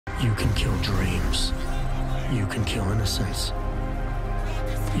You can kill dreams. You can kill innocence.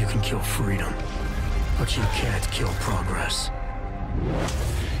 You can kill freedom. But you can't kill progress.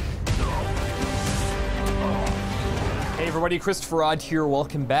 Hey everybody, ChristopherOdd here.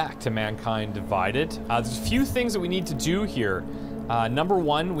 Welcome back to Mankind Divided. There's a few things that we need to do here. Number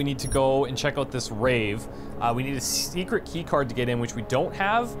one, we need to go and check out this rave. We need a secret key card to get in, which we don't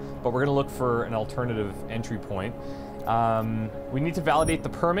have, but we're gonna look for an alternative entry point. We need to validate the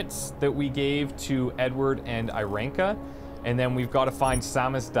permits that we gave to Edward and Irenka, and then we've got to find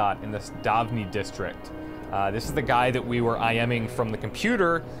Samizdat in this Davni district. This is the guy that we were IMing from the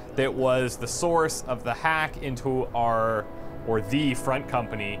computer that was the source of the hack into the front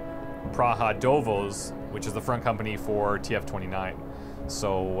company, Praha Dovos, which is the front company for TF-29.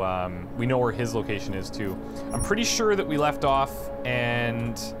 So we know where his location is too. I'm pretty sure that we left off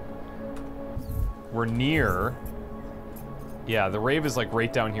and we're near. Yeah, the rave is like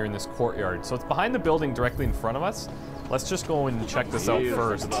right down here in this courtyard. So it's behind the building directly in front of us. Let's just go and check this out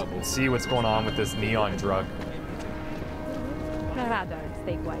first and see what's going on with this neon drug.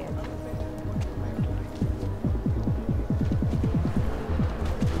 Stay quiet.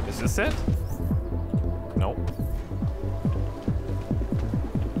 Is this it? Nope.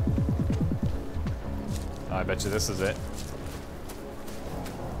 I bet you this is it.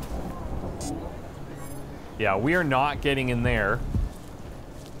 Yeah, we are not getting in there.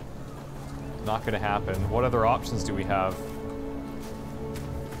 Not gonna happen. What other options do we have?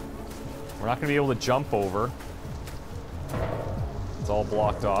 We're not gonna be able to jump over. It's all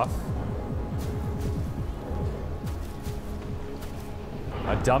blocked off.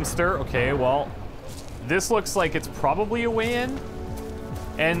 A dumpster, okay, well, this looks like it's probably a way in.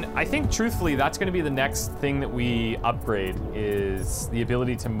 And I think, truthfully, that's gonna be the next thing that we upgrade, is the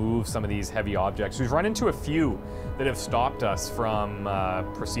ability to move some of these heavy objects. We've run into a few that have stopped us from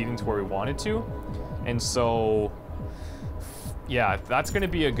proceeding to where we wanted to. And so, yeah, that's gonna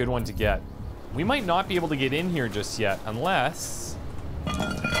be a good one to get. We might not be able to get in here just yet, unless...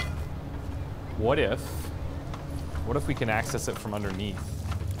 What if we can access it from underneath?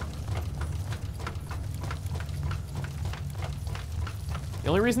 The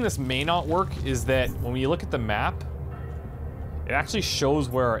only reason this may not work is that when we look at the map, it actually shows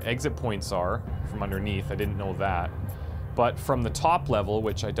where our exit points are from underneath. I didn't know that. But from the top level,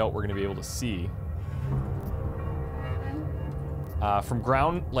 which I doubt we're gonna be able to see, from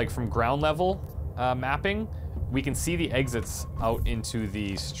ground level mapping, we can see the exits out into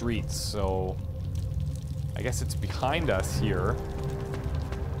the streets. So I guess it's behind us here.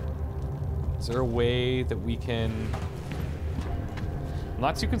 Is there a way that we can... I'm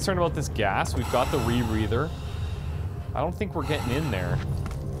not too concerned about this gas. We've got the rebreather. I don't think we're getting in there.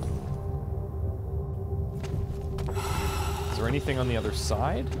 Is there anything on the other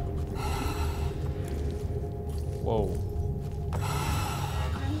side? Whoa.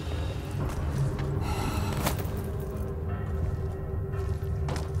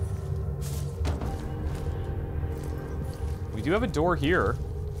 We do have a door here.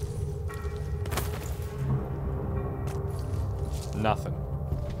 Nothing.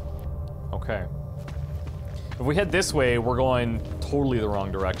 Okay. If we head this way, we're going totally the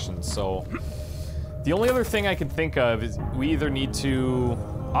wrong direction, so... The only other thing I can think of is we either need to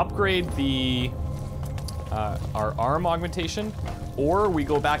upgrade the... our arm augmentation, or we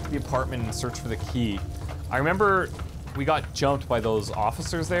go back to the apartment and search for the key. I remember we got jumped by those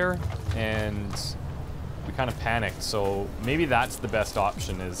officers there, and we kind of panicked, so maybe that's the best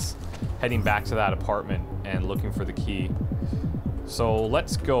option, is heading back to that apartment and looking for the key. So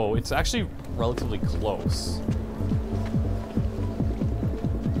let's go. It's actually relatively close.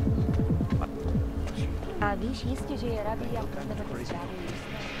 And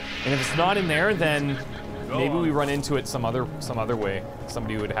if it's not in there, then maybe we run into it some other way.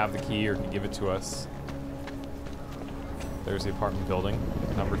 Somebody would have the key or can give it to us. There's the apartment building.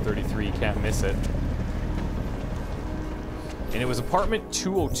 Number 33, can't miss it. And it was apartment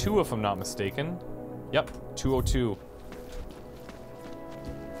 202, if I'm not mistaken. Yep, 202.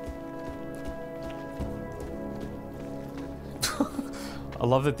 I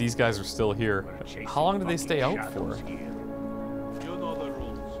love that these guys are still here. How long do they stay out for?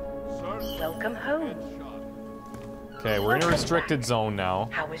 Welcome home. Okay, we're in a restricted zone now.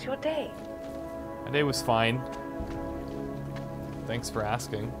 How was your day? My day was fine. Thanks for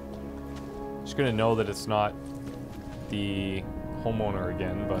asking. Just gonna know that it's not the homeowner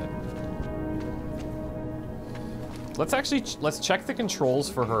again, but... Let's check the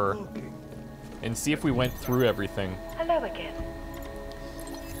controls for her and see if we went through everything. Hello again.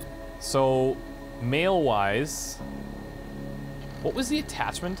 So, mail-wise, What was the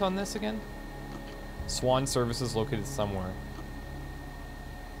attachment on this again? Swan services located somewhere.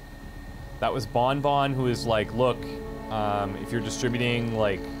 That was Bonbon, who is like, look, if you're distributing,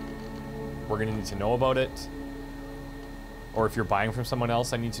 like, we're gonna need to know about it. Or if you're buying from someone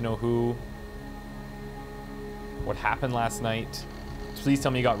else, I need to know who. What happened last night. Please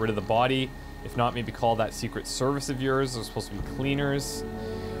tell me you got rid of the body. If not, maybe call that secret service of yours. They're supposed to be cleaners.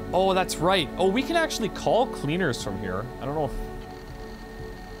 Oh, that's right. Oh, we can actually call cleaners from here. I don't know if...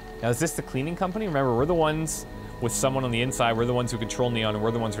 Now, is this the cleaning company? Remember, we're the ones with someone on the inside. We're the ones who control Neon, and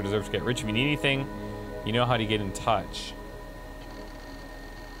we're the ones who deserve to get rich. If you need anything, you know how to get in touch.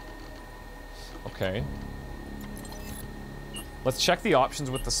 Okay. Let's check the options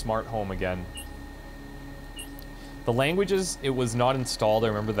with the smart home again. The languages, it was not installed. I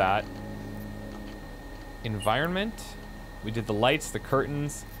remember that. Environment. We did the lights, the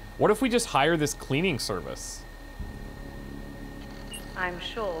curtains. What if we just hire this cleaning service? I'm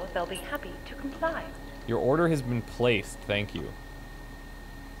sure they'll be happy to comply. Your order has been placed. Thank you.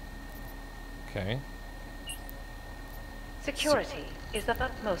 Okay. Security is of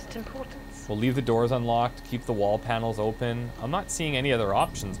utmost importance. We'll leave the doors unlocked, keep the wall panels open. I'm not seeing any other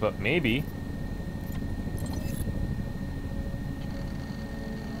options, but maybe.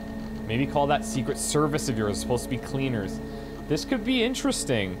 Maybe call that secret service of yours. It's supposed to be cleaners. This could be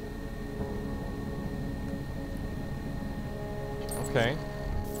interesting. Okay.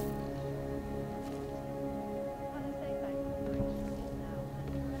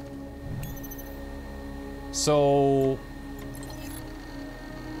 So,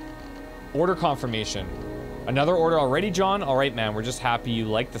 order confirmation. Another order already, John? All right, man, we're just happy you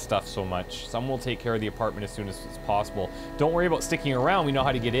like the stuff so much. Someone will take care of the apartment as soon as it's possible. Don't worry about sticking around. We know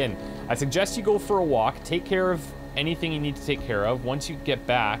how to get in. I suggest you go for a walk. Take care of anything you need to take care of. Once you get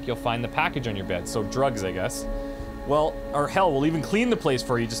back, you'll find the package on your bed. So drugs, I guess. Well, or hell, we'll even clean the place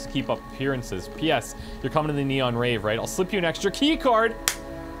for you just to keep up appearances. P.S. You're coming to the Neon Rave, right? I'll slip you an extra key card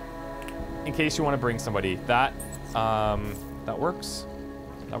in case you want to bring somebody. That works.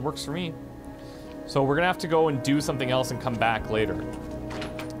 That works for me. So we're gonna have to go and do something else and come back later.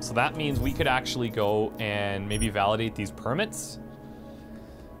 So that means we could actually go and maybe validate these permits.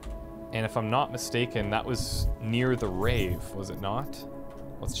 And if I'm not mistaken, that was near the rave, was it not?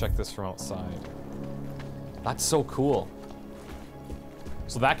 Let's check this from outside. That's so cool.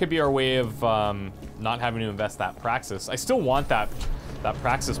 So that could be our way of not having to invest that praxis. I still want that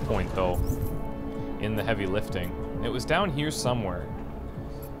praxis point though in the heavy lifting. It was down here somewhere.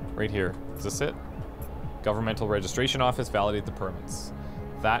 Right here. Is this it? Governmental registration office, validate the permits.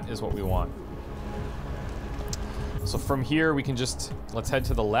 That is what we want. So from here we can just, let's head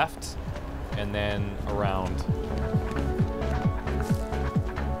to the left and then around.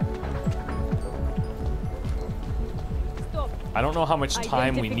 I don't know how much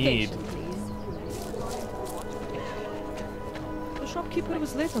time we need. The shopkeeper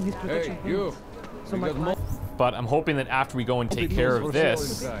was late on his production. Hey, you. But I'm hoping that after we go and take care of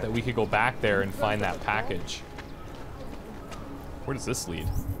this, that we could go back there and find that package. Where does this lead?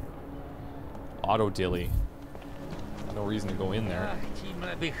 Auto dilly. No reason to go in there.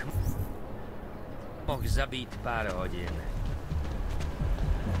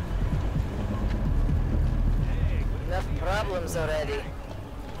 Enough problems already.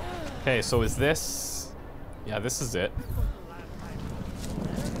 Okay, so is this... Yeah, this is it.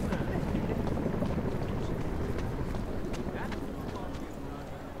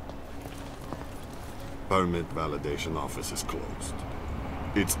 Permit validation office is closed.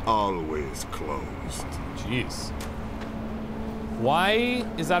 It's always closed. Jeez. Why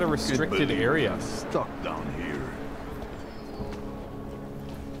is that a restricted area? Stuck down here.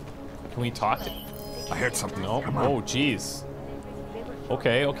 Can we talk to... I heard something. No. Come on. Oh, jeez.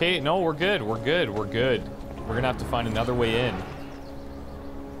 Okay, okay. No, we're good. We're good. We're good. We're gonna have to find another way in.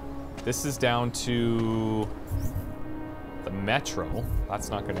 This is down to the metro. That's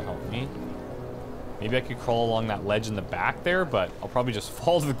not gonna help me. Maybe I could crawl along that ledge in the back there, but I'll probably just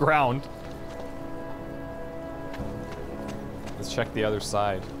fall to the ground. Let's check the other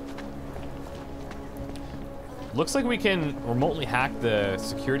side. Looks like we can remotely hack the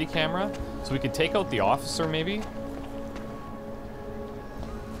security camera, so we could take out the officer, maybe?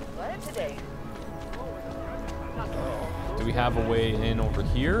 What today? Do we have a way in over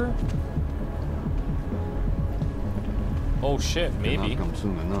here? Oh shit, maybe. Not come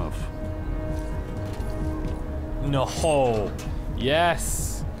soon enough. No.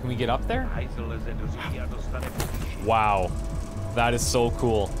 Yes. Can we get up there? Wow. That is so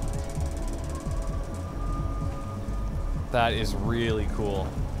cool. That is really cool.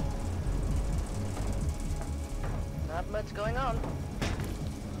 Not much going on.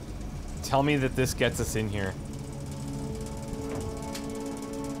 Tell me that this gets us in here.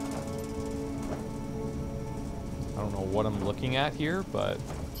 I don't know what I'm looking at here, but...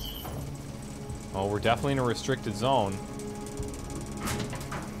 Oh, we're definitely in a restricted zone.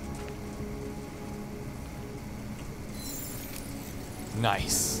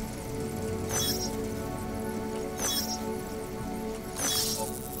 Nice.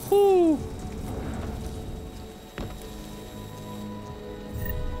 Whoo!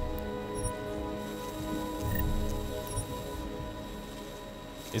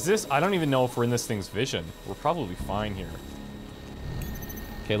 Is this... I don't even know if we're in this thing's vision. We're probably fine here.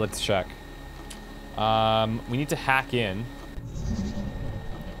 Okay, let's check. We need to hack in.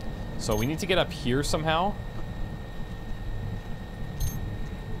 So we need to get up here somehow.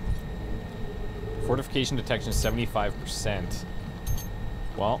 Fortification detection 75%.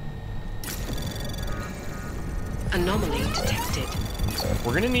 Well. Anomaly detected.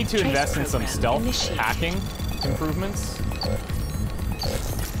 We're gonna need to invest in some stealth hacking improvements.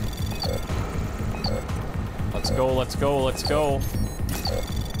 Let's go, let's go, let's go.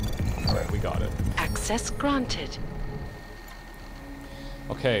 Alright, we got it. Access granted.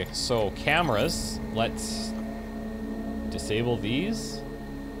 Okay, so cameras. Let's disable these.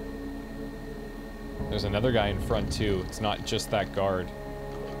 There's another guy in front too. It's not just that guard.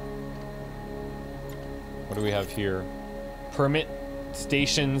 What do we have here? Permit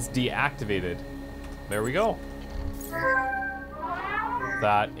stations deactivated. There we go.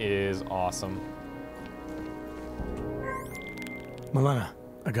 That is awesome. Milena,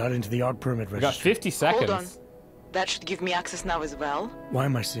 I got into the AUG permit We got registry. 50 seconds. Hold on. That should give me access now as well. Why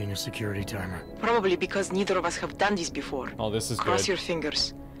am I seeing a security timer? Probably because neither of us have done this before. Oh, this is Cross good. your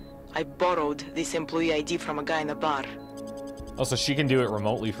fingers. I borrowed this employee ID from a guy in a bar. Oh, so she can do it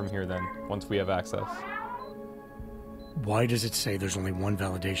remotely from here then, once we have access. Why does it say there's only one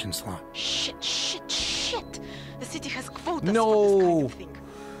validation slot? Shit, shit, shit! The city has quotas No. for this kind of thing.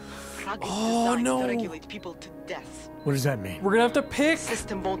 Frog is designed no. to regulate people to death. What does that mean? We're gonna have to pick. The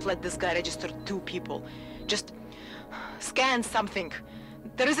system won't let this guy register 2 people. Just scan something.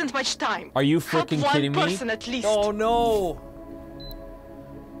 There isn't much time. Are you Help freaking one kidding me? person at least. Oh no!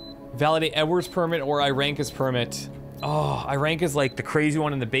 Validate Edward's permit or Iranka's permit. Oh, Iranka's like the crazy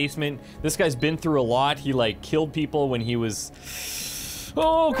one in the basement. This guy's been through a lot. He like killed people when he was...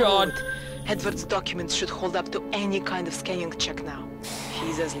 Oh god! Edward's documents should hold up to any kind of scanning check now.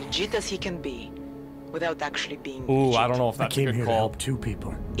 He's as legit as he can be, without actually being Ooh, legit. I don't know if I that's a came good here to call. help 2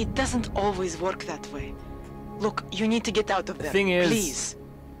 people. It doesn't always work that way. Look, you need to get out of there. thing is- Please.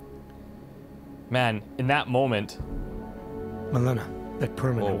 Man, in that moment... Milena, that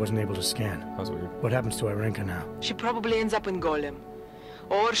permit I Whoa. wasn't able to scan. That was weird. What happens to Iranka now? She probably ends up in Golem.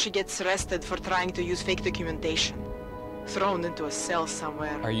 Or she gets arrested for trying to use fake documentation. Thrown into a cell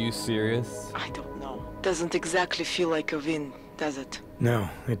somewhere. Are you serious? I don't know. Doesn't exactly feel like a win, does it? No,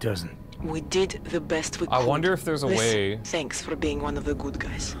 it doesn't. We did the best we could. I wonder if there's a Listen, way... Thanks for being one of the good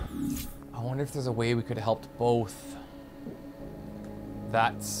guys. I wonder if there's a way we could have helped both.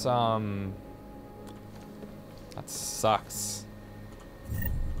 That's, that sucks.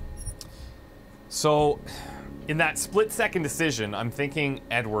 So, in that split-second decision, I'm thinking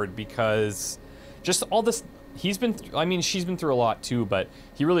Edward because just all this... He's been... I mean, she's been through a lot too, but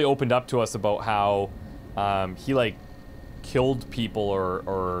he really opened up to us about how he, like, killed people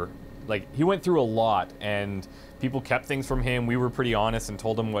or like, he went through a lot, and people kept things from him. We were pretty honest and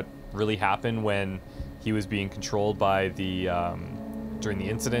told him what really happened when he was being controlled by the... during the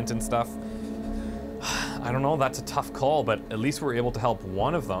incident and stuff. I don't know, that's a tough call, but at least we're able to help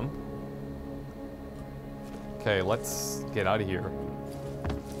one of them. Okay, let's get out of here.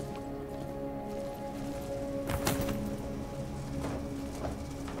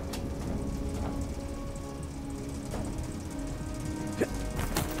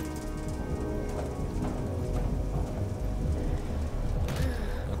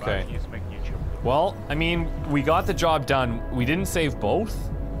 Okay. Well, I mean, we got the job done. We didn't save both.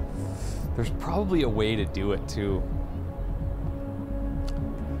 There's probably a way to do it, too.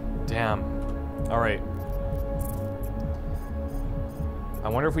 Damn. All right. I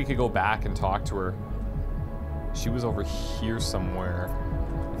wonder if we could go back and talk to her. She was over here somewhere.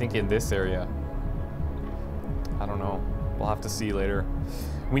 I think in this area. I don't know. We'll have to see later.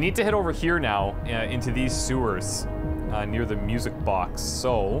 We need to head over here now into these sewers near the music box.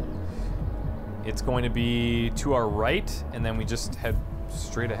 So it's going to be to our right, and then we just head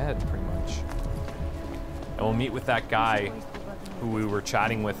straight ahead, pretty much. And we'll meet with that guy who we were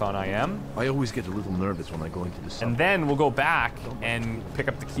chatting with on IM. I always get a little nervous when I go into the sun. And then we'll go back and pick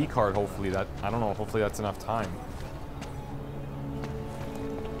up the key card, hopefully. I don't know, hopefully that's enough time.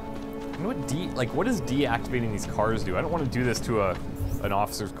 You know what what does deactivating these cars do? I don't want to do this to an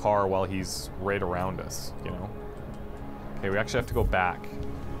officer's car while he's right around us, you know? Okay, we actually have to go back.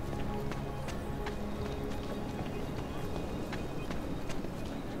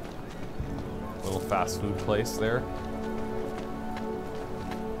 Little fast food place there.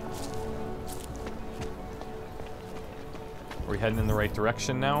 Are we heading in the right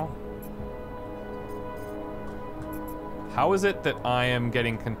direction now? How is it that I am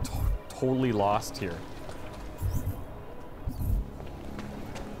getting totally lost here?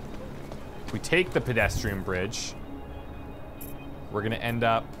 If we take the pedestrian bridge, we're gonna end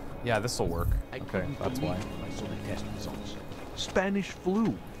up... Yeah, this'll work. Okay, that's why. I saw the test results. Spanish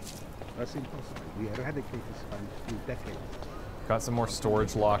flu. That's impossible. We eradicated Spanish flu decades. Got some more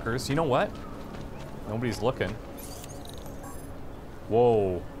storage lockers. You know what? Nobody's looking.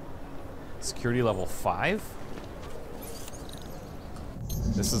 Whoa. Security level 5?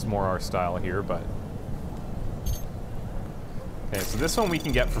 This is more our style here, but... Okay, so this one we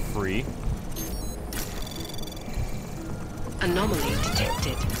can get for free. Anomaly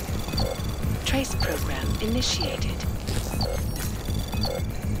detected. Trace program initiated.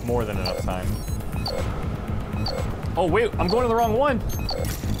 More than enough time. Oh wait, I'm going to the wrong one!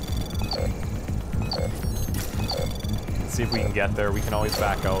 Let's see if we can get there. We can always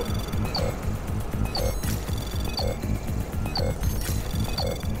back out.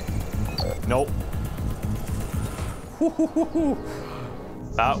 Nope.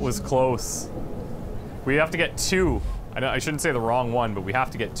 That was close. We have to get 2. I shouldn't say the wrong one, but we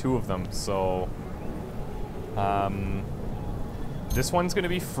have to get 2 of them, so... this one's gonna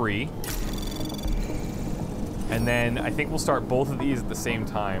be free. And then I think we'll start both of these at the same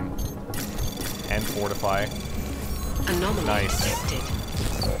time. And fortify. Anomaly Nice. detected.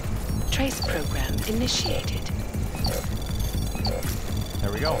 Trace program initiated.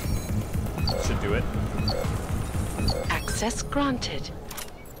 There we go. Should do it. Access granted.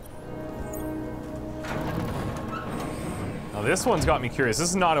 Now this one's got me curious. This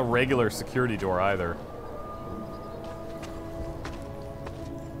is not a regular security door either.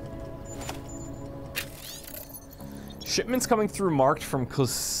 Shipments coming through marked from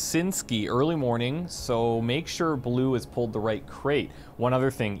Kosinski early morning, so make sure Blue has pulled the right crate. One other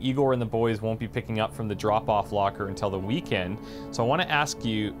thing, Igor and the boys won't be picking up from the drop-off locker until the weekend, so I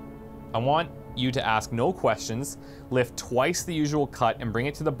want you to ask no questions, lift twice the usual cut, and bring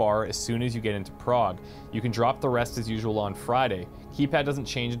it to the bar as soon as you get into Prague. You can drop the rest as usual on Friday. Keypad doesn't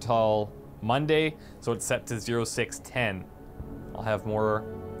change until Monday, so it's set to 0610.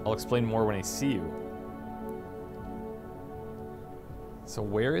 I'll explain more when I see you. So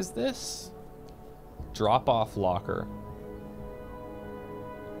where is this? Drop-off locker.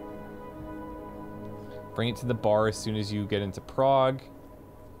 Bring it to the bar as soon as you get into Prague.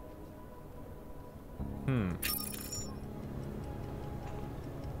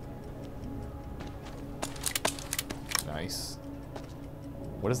 Nice.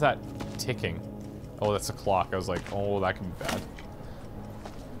 What is that ticking? Oh, that's a clock. I was like, oh, that could be bad.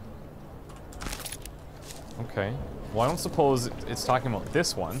 Okay. Well, I don't suppose it's talking about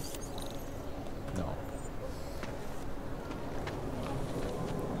this one. No.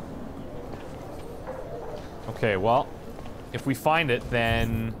 Okay, well, if we find it,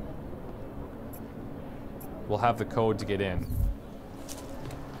 then we'll have the code to get in.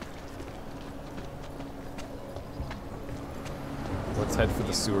 Let's head for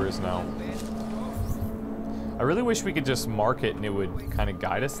the sewers now. I really wish we could just mark it and it would kind of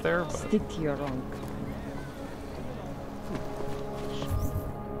guide us there, but... Stick to your own.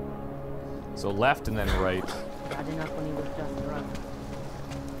 So left and then right. Bad enough when he was just drunk.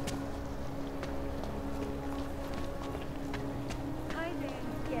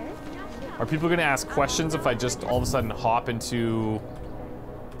 Are people going to ask questions if I just all of a sudden hop into...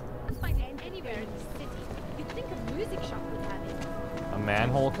 a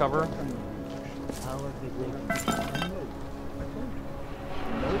manhole cover?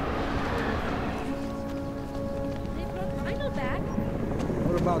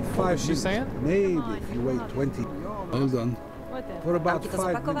 For about 5 What's she minutes. saying? Maybe if you wait 20. Hold on. For about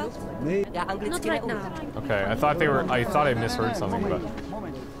 5 minutes. Maybe. Not right now. Okay, I thought I misheard something, but...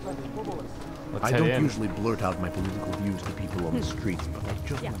 Let's I head don't in. usually blurt out my political views to people on the streets, but I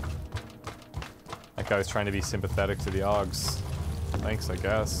just... That guy was trying to be sympathetic to the Augs. Thanks, I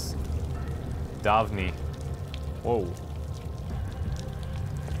guess. Davni. Whoa.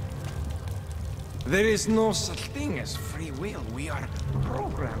 There is no such thing as free will. We are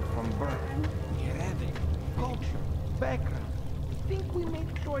programmed from birth. Heredity, culture, background. We think we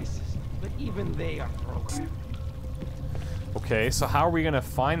make choices, but even they are programmed. Okay, so how are we gonna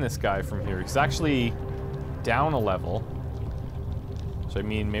find this guy from here? He's actually down a level. So I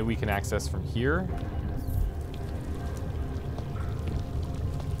mean, maybe we can access from here.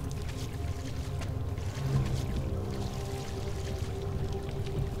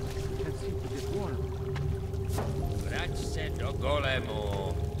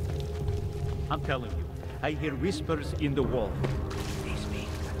 I'm telling you, I hear whispers in the wall.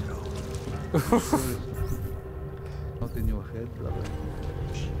 Not in your head, brother.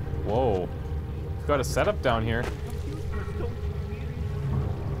 Whoa. We've got a setup down here.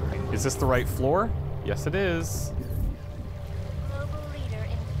 Is this the right floor? Yes, it is.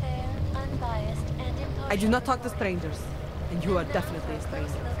 I do not talk to strangers, and you are definitely a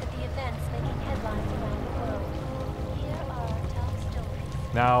stranger.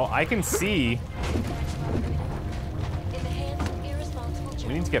 Now, I can see...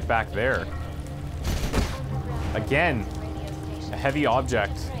 We need to get back there. Again, a heavy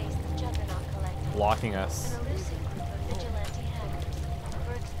object blocking us.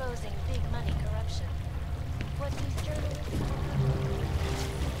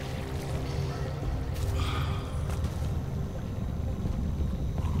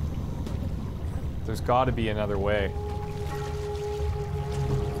 There's got to be another way.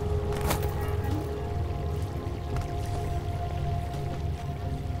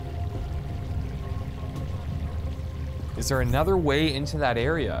 Is there another way into that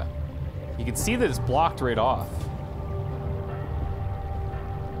area? You can see that it's blocked right off.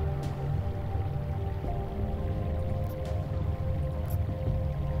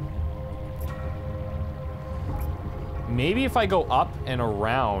 Maybe if I go up and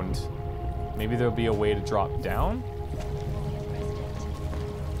around, maybe there'll be a way to drop down?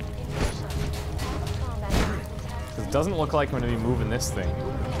 Because it doesn't look like I'm going to be moving this thing.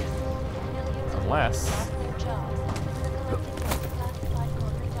 Unless...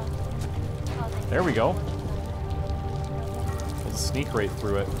 There we go. We'll sneak right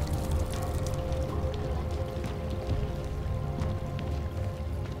through it.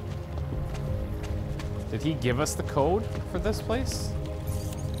 Did he give us the code for this place?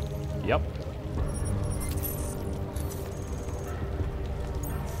 Yep.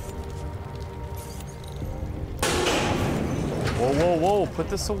 Whoa, whoa, whoa, put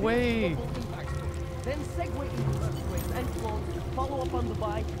this away. Then segue into earthquakes and flows, follow up on the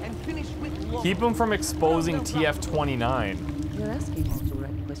buy, and finish with law. Keep him from exposing TF-29. You're asking all the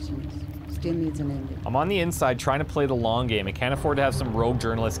right questions. Still needs an ending. I'm on the inside trying to play the long game. I can't afford to have some rogue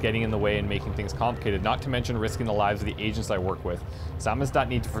journalists getting in the way and making things complicated, not to mention risking the lives of the agents I work with. Samas don't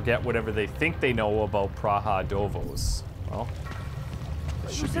need to forget whatever they think they know about Praha Dovos. Well,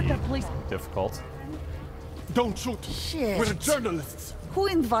 it should be difficult. Don't shoot! Shit. We're journalists! Who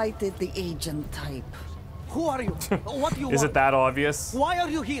invited the agent type? Who are you? What do you want? Is it that obvious? Why are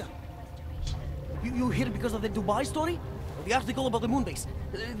you here? You here because of the Dubai story? The article about the moonbase?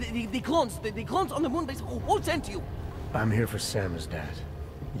 The clones on the moonbase? Who sent you? I'm here for Sam's dad.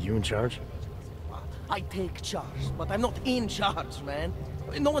 You in charge? I take charge, but I'm not in charge, man.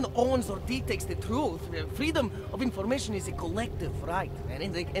 No one owns or dictates the truth. Freedom of information is a collective right, man,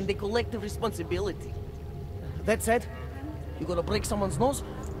 and a collective responsibility. That said, you gonna break someone's nose?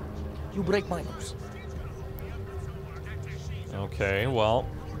 You break my nose. Okay, well.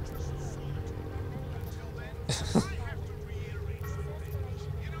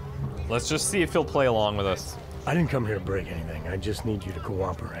 Let's just see if he'll play along with us. I didn't come here to break anything. I just need you to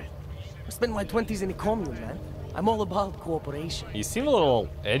cooperate. I spent my 20s in a commune, man. I'm all about cooperation. You seem a little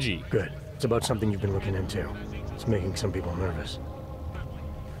edgy. Good. It's about something you've been looking into. It's making some people nervous.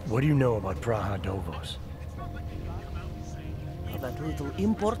 What do you know about Praha Dovos? That little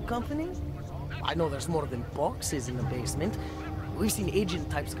import company? I know there's more than boxes in the basement. We've seen agent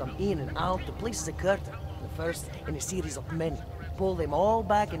types come in and out. The place is a curtain. The first in a series of many. Pull them all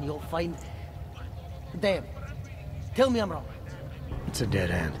back and you'll find... Damn. Tell me I'm wrong. It's a dead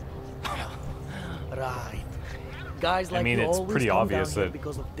end. Right. Guys like I mean, you it's always pretty come obvious down here that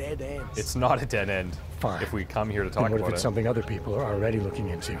because of dead ends. it's not a dead end. Fine. If we come here to talk Then what about if it's it. something other people are already looking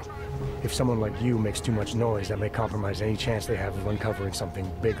into? If someone like you makes too much noise, that may compromise any chance they have of uncovering something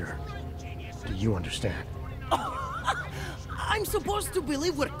bigger. Do you understand? I'm supposed to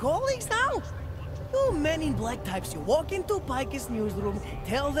believe we're colleagues now? You men in black types, you walk into Pike's newsroom,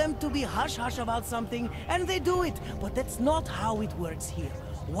 tell them to be hush-hush about something, and they do it. But that's not how it works here.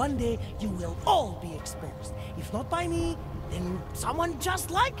 One day, you will all be exposed. If not by me, then someone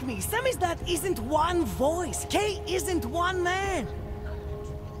just like me. Samizdat isn't one voice. K isn't one man.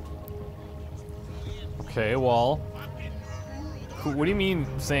 Okay, well... What do you mean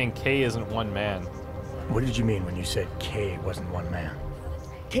saying K isn't one man? What did you mean when you said K wasn't one man?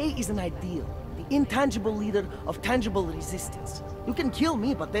 K is an ideal, the intangible leader of tangible resistance. You can kill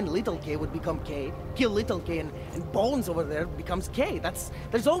me, but then little K would become K. Kill little K and Bones over there becomes K.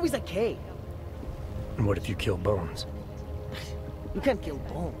 There's always a K. And what if you kill Bones? You can't kill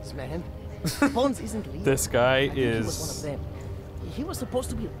Bones, man. Bones isn't leader. This guy He was is... one of them. He was supposed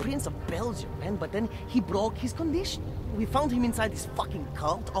to be a prince of Belgium, man, but then he broke his condition. We found him inside this fucking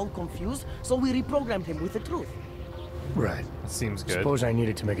cult, all confused, so we reprogrammed him with the truth. Right. Seems good. Suppose I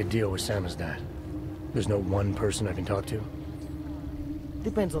needed to make a deal with Samizdat. There's no one person I can talk to?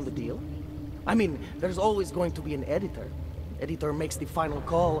 Depends on the deal. I mean, there's always going to be an editor. Editor makes the final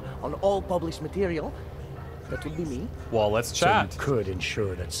call on all published material. That would be me. Well, let's chat. So you could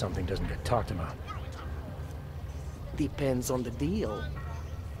ensure that something doesn't get talked about. Depends on the deal.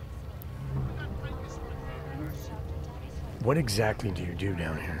 What exactly do you do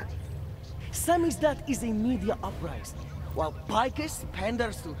down here? Samizdat is a media uprising. While Pacifist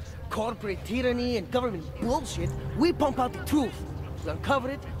panders to corporate tyranny and government bullshit, we pump out the truth. We uncover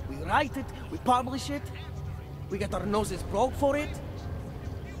it, we write it, we publish it. We get our noses broke for it.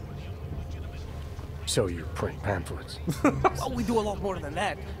 So you print pamphlets? Well, we do a lot more than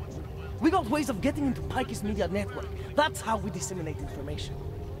that. We got ways of getting into Pike's media network. That's how we disseminate information.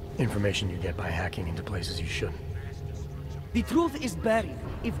 Information you get by hacking into places you shouldn't. The truth is buried.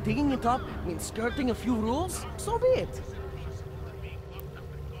 If digging it up means skirting a few rules, so be it.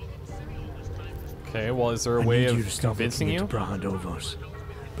 Okay, well, is there a way of convincing you? Brahandovos,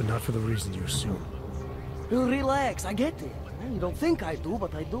 but not for the reason you assume. Relax, I get it. You don't think I do,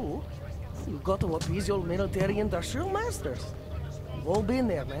 but I do. You got to appease your military industrial masters. We've all been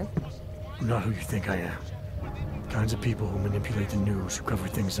there, man. I'm not who you think I am. Kinds of people who manipulate the news, who cover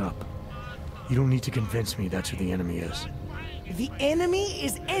things up. You don't need to convince me that's who the enemy is. The enemy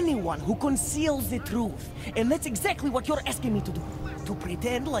is anyone who conceals the truth. And that's exactly what you're asking me to do. To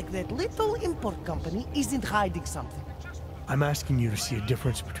pretend like that little import company isn't hiding something. I'm asking you to see a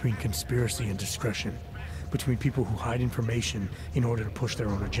difference between conspiracy and discretion. Between people who hide information in order to push their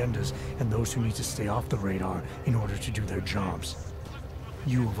own agendas and those who need to stay off the radar in order to do their jobs.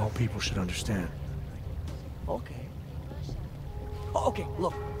 You, of all people, should understand. Okay. Okay,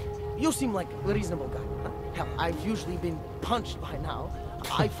 look. You seem like a reasonable guy. Hell, I've usually been punched by now.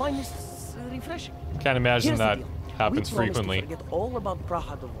 I find this refreshing. Can't imagine Here's the that deal. happens We promise frequently. to forget all about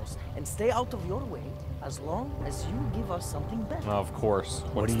Brahandovos and stay out of your way as long as you give us something better. Of course.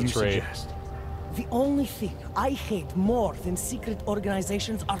 What What's do the you trade? suggest? The only thing I hate more than secret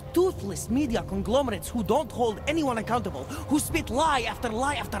organizations are toothless media conglomerates who don't hold anyone accountable, who spit lie after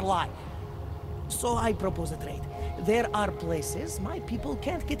lie after lie. So I propose a trade. There are places my people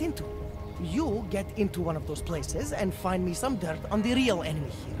can't get into. You get into one of those places and find me some dirt on the real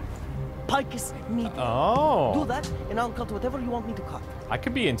enemy here. Pike's media. Oh. Do that, and I'll cut whatever you want me to cut. I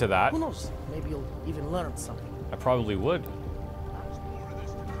could be into that. Who knows? Maybe you'll even learn something. I probably would.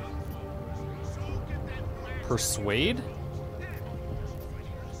 Persuade?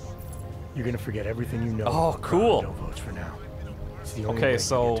 You're gonna forget everything you know. Oh, about cool. Brahandovos for now. It's the only Okay, way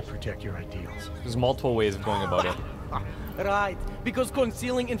so you get to protect your ideals. there's multiple ways of going about it. Right, because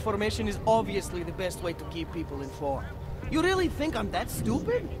concealing information is obviously the best way to keep people informed. You really think I'm that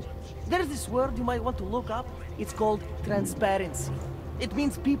stupid? There's this word you might want to look up. It's called transparency. It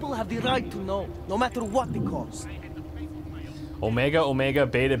means people have the right to know, no matter what the cost. Omega, Omega,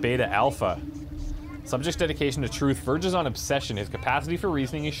 Beta, Beta, Alpha. Subject's dedication to truth verges on obsession. His capacity for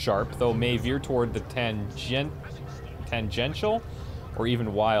reasoning is sharp, though may veer toward the tangential or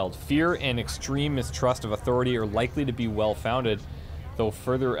even wild. Fear and extreme mistrust of authority are likely to be well-founded, though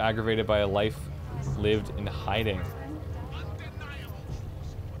further aggravated by a life lived in hiding.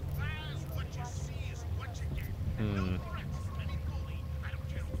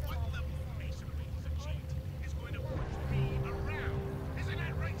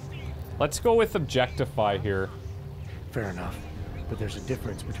 Let's go with objectify here. Fair enough. But there's a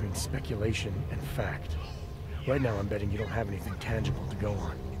difference between speculation and fact. Right now, I'm betting you don't have anything tangible to go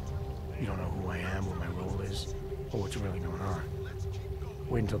on. You don't know who I am, what my role is, or what's really going on.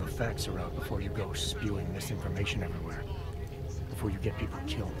 Wait until the facts are out before you go spewing misinformation everywhere. Before you get people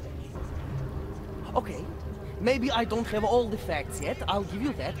killed. Okay, maybe I don't have all the facts yet, I'll give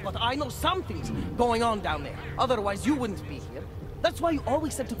you that, but I know something's going on down there. Otherwise, you wouldn't be here. That's why you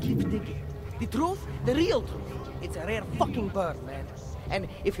always have to keep digging. The truth, the real truth, it's a rare fucking bird, man. And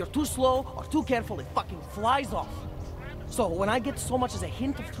if you're too slow or too careful, it fucking flies off. So when I get so much as a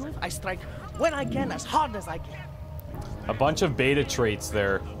hint of truth, I strike when I can, as hard as I can. A bunch of beta traits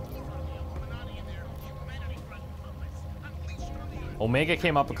there. Omega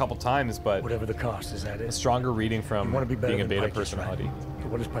came up a couple times, but whatever the cost, is that it? A stronger reading from be being a beta Picus, personality. Right?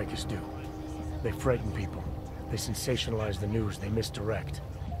 But what does Picus do? They frighten people. They sensationalize the news. They misdirect.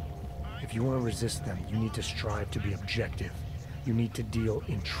 If you want to resist them, you need to strive to be objective. You need to deal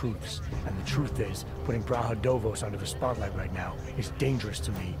in truths. And the truth is, putting Brahadovos under the spotlight right now is dangerous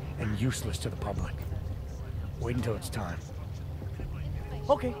to me and useless to the public. Wait until it's time.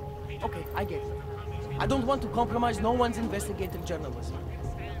 Okay, I get it. I don't want to compromise no one's investigative journalism.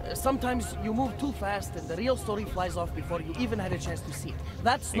 Sometimes you move too fast and the real story flies off before you even had a chance to see it.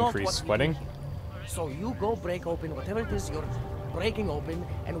 That's not what Increased sweating. So you go break open whatever it is you're breaking open,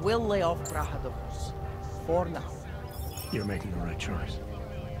 and we'll lay off Brahadovos. For now. You're making the right choice.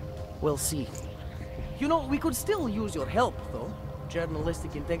 We'll see. You know, we could still use your help, though.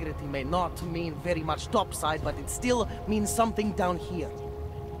 Journalistic integrity may not mean very much topside, but it still means something down here.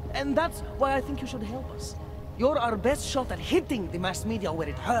 And that's why I think you should help us. You're our best shot at hitting the mass media where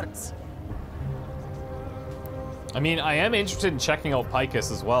it hurts. I mean, I am interested in checking out Picus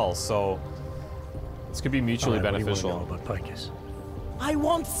as well, so this could be mutually beneficial. What do you want to know about Picus? I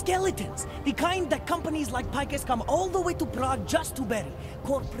want skeletons, the kind that companies like Picus come all the way to Prague just to bury.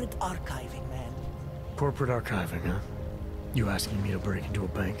 Corporate archiving, man. Corporate archiving, huh? You asking me to break into a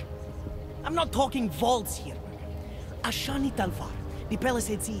bank? I'm not talking vaults here. Ashani Talvar, the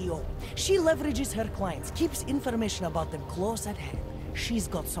Palisade CEO, she leverages her clients, keeps information about them close at hand. She's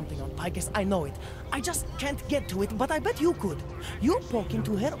got something on Picus, I know it. I just can't get to it, but I bet you could. You poke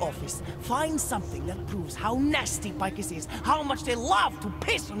into her office, find something that proves how nasty Picus is, how much they love to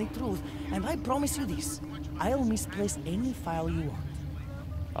piss on the truth, and I promise you this, I'll misplace any file you want.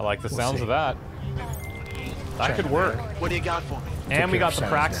 I like the sounds of that. That could work. What do you got for me? And we got the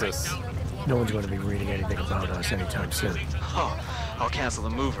Praxis. No one's going to be reading anything about us anytime soon. Oh, I'll cancel the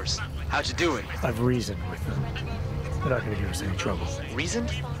movers. How'd you do it? I've reasoned with them. They're not going to give us any trouble.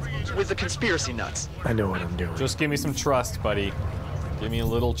 Reasoned? With the conspiracy nuts. I know what I'm doing. Just give me some trust, buddy. Give me a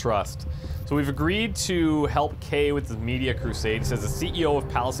little trust. So we've agreed to help Kay with the media crusade. He says the CEO of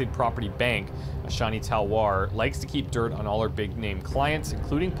Palisade Property Bank, Ashani Talwar, likes to keep dirt on all our big-name clients,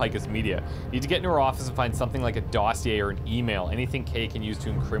 including Picus Media. Need to get into her office and find something like a dossier or an email, anything Kay can use to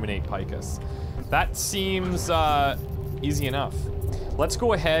incriminate Picus. That seems easy enough. Let's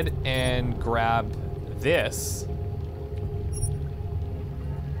go ahead and grab this.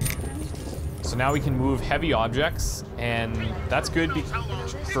 So now we can move heavy objects, and that's good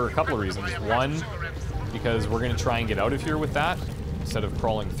for a couple of reasons. One, because we're going to try and get out of here with that instead of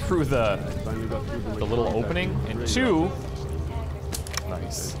crawling through the little opening. And two,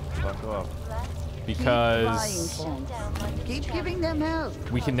 nice, because keep giving them help.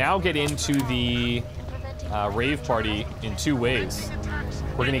 We can now get into the rave party in two ways.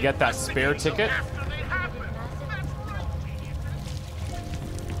 We're going to get that spare ticket.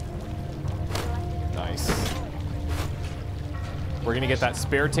 Nice. We're gonna get that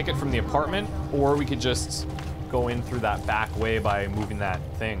spare ticket from the apartment, or we could just go in through that back way by moving that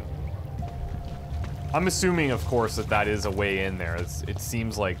thing. I'm assuming, of course, that that is a way in there. It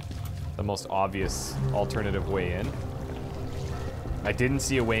seems like the most obvious alternative way in. I didn't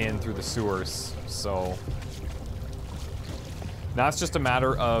see a way in through the sewers, so now it's just a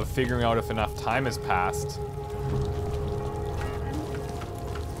matter of figuring out if enough time has passed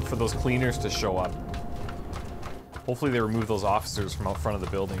for those cleaners to show up. Hopefully they remove those officers from out front of the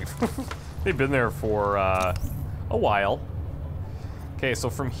building. They've been there for a while. Okay, so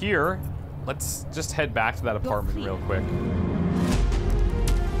from here, let's just head back to that apartment real quick.